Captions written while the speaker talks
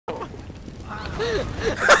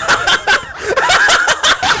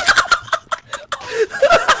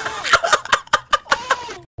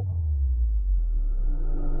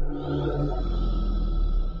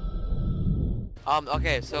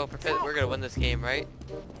Okay, so for fifth, we're gonna win this game, right?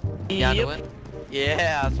 Yeah, to win?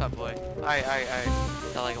 Yeah, that's my boy. Alright.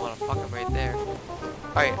 Not like I wanna fuck him right there.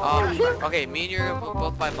 Alright, okay, me and you are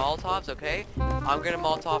both by Molotovs, okay? I'm gonna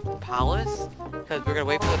Molotov Palace, because we're gonna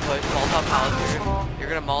wait for the push. Molotov Palace, you're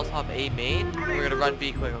gonna Molotov A main, and we're gonna run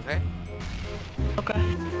B quick, okay? Okay.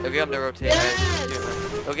 You'll get him to rotate, guys.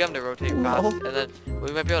 You'll get him to rotate fast, and then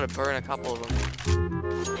we might be able to burn a couple of them.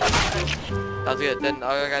 Sounds good. Then the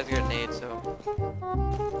other guys get a nade, so.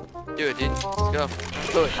 Do it, dude. Let's go.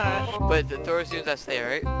 Do it. But throw as soon as I say,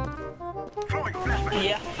 alright?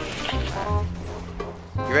 Yeah.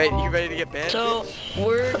 You ready to get banned? So,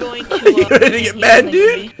 we're going to... you ready to get banned,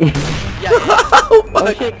 dude? Yeah. Oh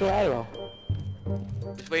my God.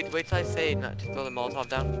 Just wait till I say not to throw the Molotov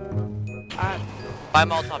down. Alright. Buy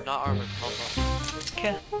Molotov, not armor. Molotov.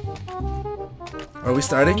 Okay. Are we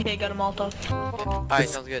starting? Okay, got a Molotov. Alright,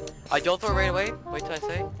 sounds good. Don't throw it right away. Wait till I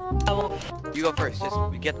say. I won't. You go first. Just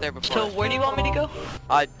get there before. So, where do you want me to go?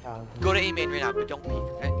 Go to A main right now, but don't peek,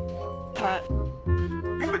 okay? Alright.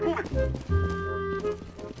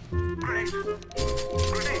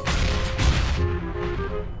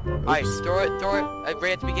 Alright, throw it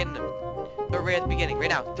right at the beginning. Throw it right at the beginning, right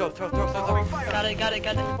now. Throw. Got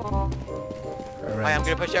it. Alright, I'm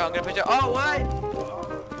gonna push out, Oh, what?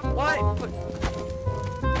 What? Oh,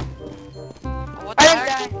 what the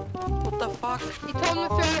heck? What the fuck? He told me to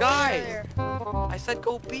throw it Guys! there. I said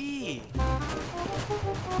go B!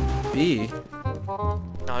 B. No,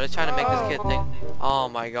 I'm just trying to make this kid think. Oh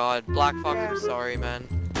my god. Black Fox, I'm sorry, man.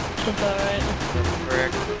 It's alright.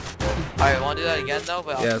 Frick. Alright, wanna do that again though?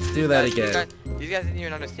 But Yeah, let's do that again. These guys didn't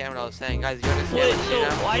even understand what I was saying. Guys, you understand Wait, what so you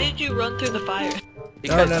know? why did you run through the fire?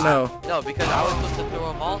 Because No. No, because I was supposed to throw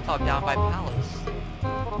a Molotov down by Palace.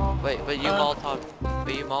 Wait, but you Molotov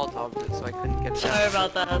it, so I couldn't get it Sorry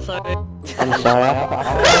about that, sorry. I'm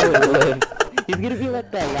sorry. He's gonna be like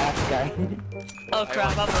that last guy. Oh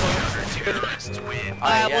crap, I'm wrong.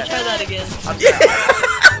 Alright, we'll try that again.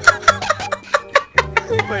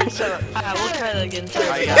 Wait, shut up. Alright, we'll try that again,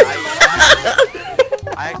 sorry.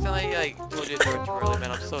 I accidentally told you to throw it too early,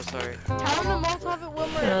 man. I'm so sorry. Tell him to Molotov it when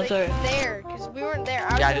we're No, like, sorry. there, because we weren't there.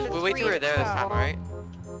 Yeah, just wait till we're there this time, alright?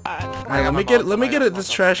 Alright, let me get at this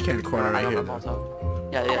trash can corner right here.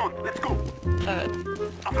 Yeah. Alright.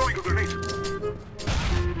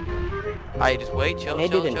 Alright, just wait, chill.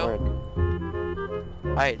 It didn't work.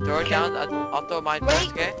 Alright, throw it down. I'll throw mine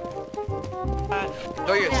first, okay?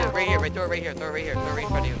 Throw yours, right here, throw it right in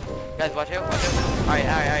front of you. Guys, watch out.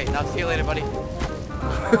 Alright. Now see you later, buddy.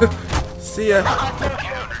 See ya.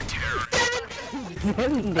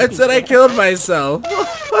 I said I killed myself.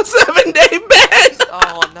 A 7-day ban!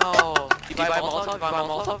 Oh no. You buy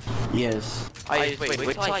Molotov? Yes. Wait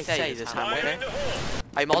till I say this time, okay?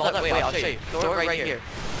 Molotov, wait, I'll show you. Throw it right here.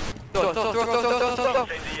 Throw.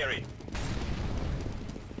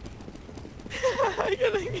 I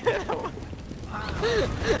gotta get him.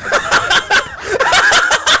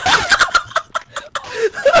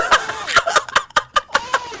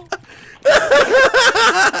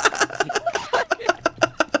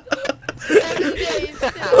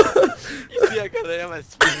 You see how good I am at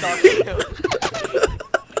speed talking?